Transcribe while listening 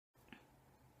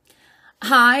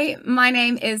Hi, my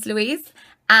name is Louise,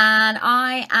 and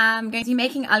I am going to be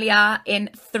making Aliyah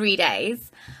in 3 days.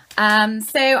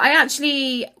 So I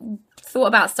actually thought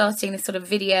about starting this sort of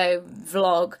video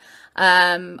vlog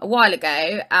a while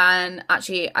ago, and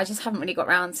actually I just haven't really got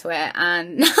around to it,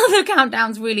 and now the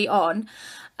countdown's really on.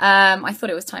 I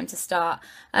thought it was time to start.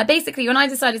 Basically, when I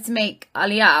decided to make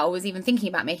Aliyah, or was even thinking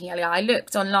about making Aliyah, I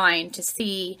looked online to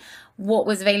see what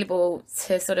was available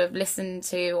to sort of listen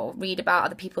to or read about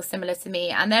other people similar to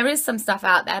me. And there is some stuff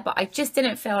out there, but I just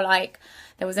didn't feel like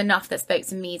there was enough that spoke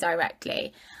to me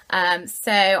directly.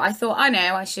 So I thought, I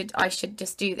know, I should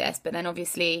just do this. But then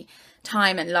obviously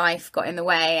time and life got in the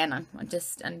way, and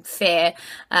and fear.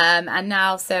 And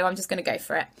now, so I'm just going to go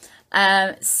for it.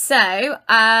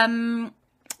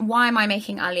 Why am I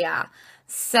making Aliyah?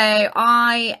 So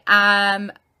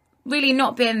I really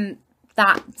not been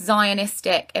that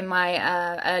Zionistic in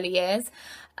my early years.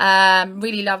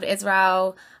 Really loved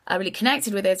Israel. I really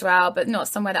connected with Israel, but not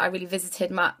somewhere that I really visited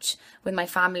much with my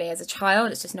family as a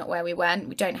child. It's just not where we went.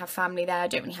 We don't have family there. I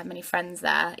don't really have many friends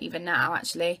there, even now,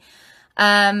 actually.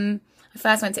 I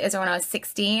first went to Israel when I was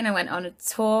 16. I went on a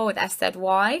tour with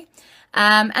SZY.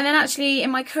 And then actually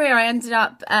in my career, I ended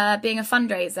up being a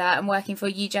fundraiser and working for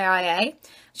UJIA,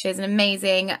 which is an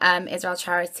amazing Israel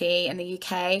charity in the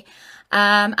UK.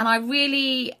 And I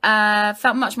really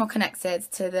felt much more connected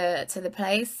to the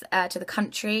place, to the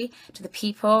country, to the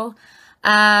people.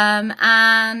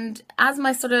 And as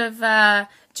my sort of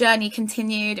journey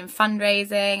continued in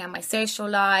fundraising and my social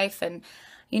life and,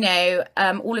 you know,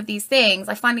 all of these things,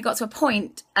 I finally got to a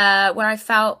point where I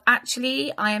felt,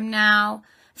 actually, I am now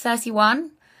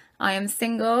 31, I am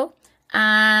single,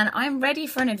 and I'm ready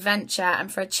for an adventure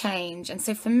and for a change. And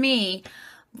so for me,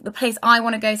 the place I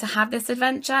want to go to have this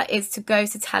adventure is to go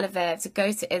to Tel Aviv, to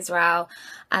go to Israel,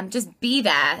 and just be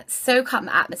there, soak up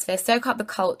the atmosphere, soak up the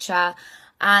culture,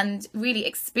 and really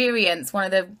experience one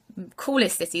of the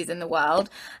coolest cities in the world.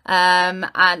 And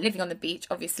living on the beach,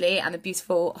 obviously, and the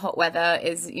beautiful hot weather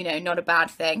is, you know, not a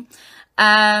bad thing.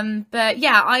 But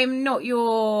yeah, I'm not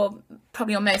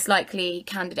probably your most likely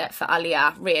candidate for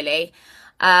Aliyah, really.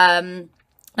 Like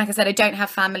I said, I don't have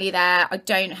family there. I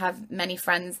don't have many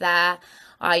friends there.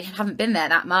 I haven't been there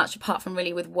that much, apart from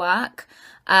really with work.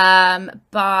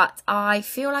 But I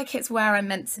feel like it's where I'm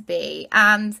meant to be.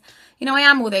 And, you know, I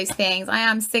am all those things. I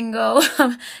am single.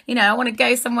 You know, I want to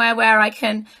go somewhere where I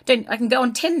can go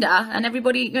on Tinder, and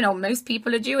everybody, you know, most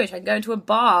people are Jewish. I can go into a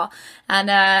bar and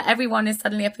everyone is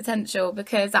suddenly a potential,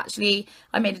 because actually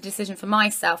I made a decision for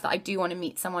myself that I do want to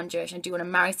meet someone Jewish, and I do want to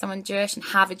marry someone Jewish and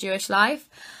have a Jewish life.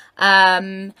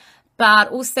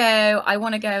 But also I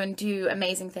want to go and do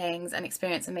amazing things and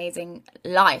experience amazing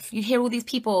life. You hear all these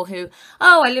people who,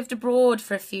 oh, I lived abroad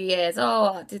for a few years.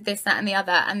 Oh, I did this, that, and the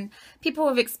other. And people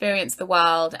have experienced the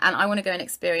world, and I want to go and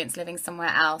experience living somewhere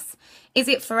else. Is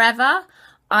it forever?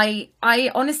 I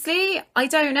honestly, I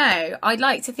don't know. I'd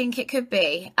like to think it could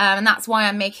be. And that's why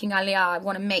I'm making Aliyah. I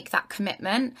want to make that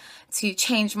commitment to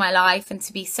change my life and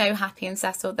to be so happy and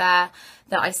settled there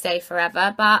that I stay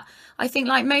forever. But I think,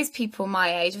 like most people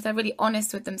my age, if they're really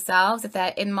honest with themselves, if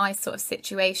they're in my sort of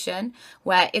situation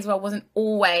where Israel wasn't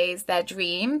always their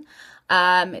dream,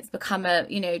 it's become a,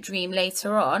 you know, dream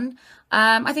later on,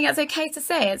 I think that's okay to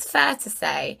say. It's fair to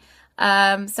say.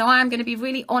 So I am going to be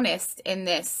really honest in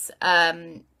this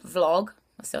vlog.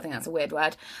 I still think that's a weird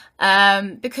word,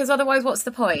 because otherwise what's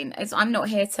the point? I'm not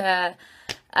here to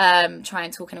try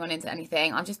and talk anyone into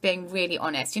anything. I'm just being really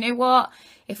honest. You know what?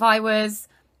 If I was,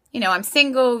 you know, I'm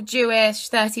single, Jewish,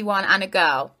 31 and a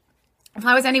girl. If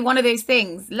I was any one of those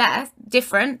things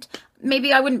different,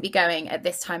 maybe I wouldn't be going at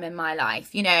this time in my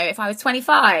life. You know, if I was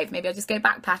 25, maybe I'd just go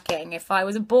backpacking. If I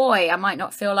was a boy, I might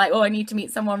not feel like, oh, I need to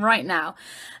meet someone right now.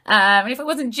 And if I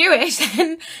wasn't Jewish,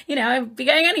 then, you know, I'd be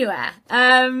going anywhere.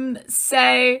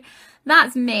 So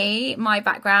that's me, my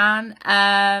background.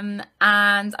 And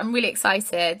I'm really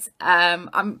excited.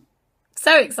 I'm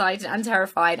so excited and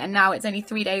terrified, and now it's only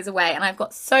 3 days away and I've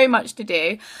got so much to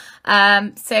do.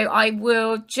 So I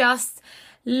will just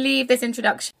leave this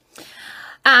introduction.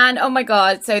 And oh my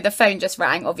God, so the phone just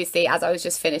rang, obviously, as I was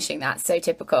just finishing that. So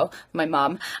typical, my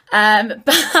mum.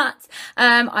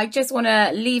 I just want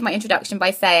to leave my introduction by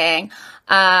saying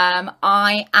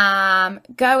I am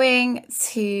going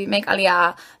to make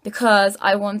Aliyah because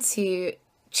I want to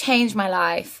change my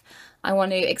life. I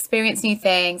want to experience new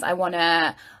things. I want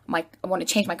to I want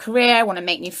to change my career, I want to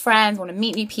make new friends, I want to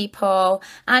meet new people.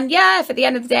 And yeah, if at the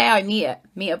end of the day I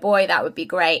meet a boy, that would be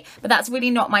great. But that's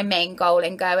really not my main goal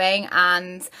in going.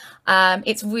 And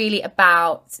it's really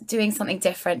about doing something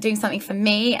different, doing something for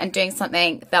me, and doing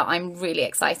something that I'm really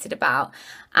excited about.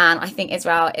 And I think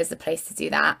Israel is the place to do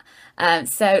that.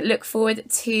 So look forward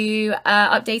to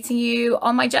updating you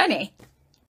on my journey.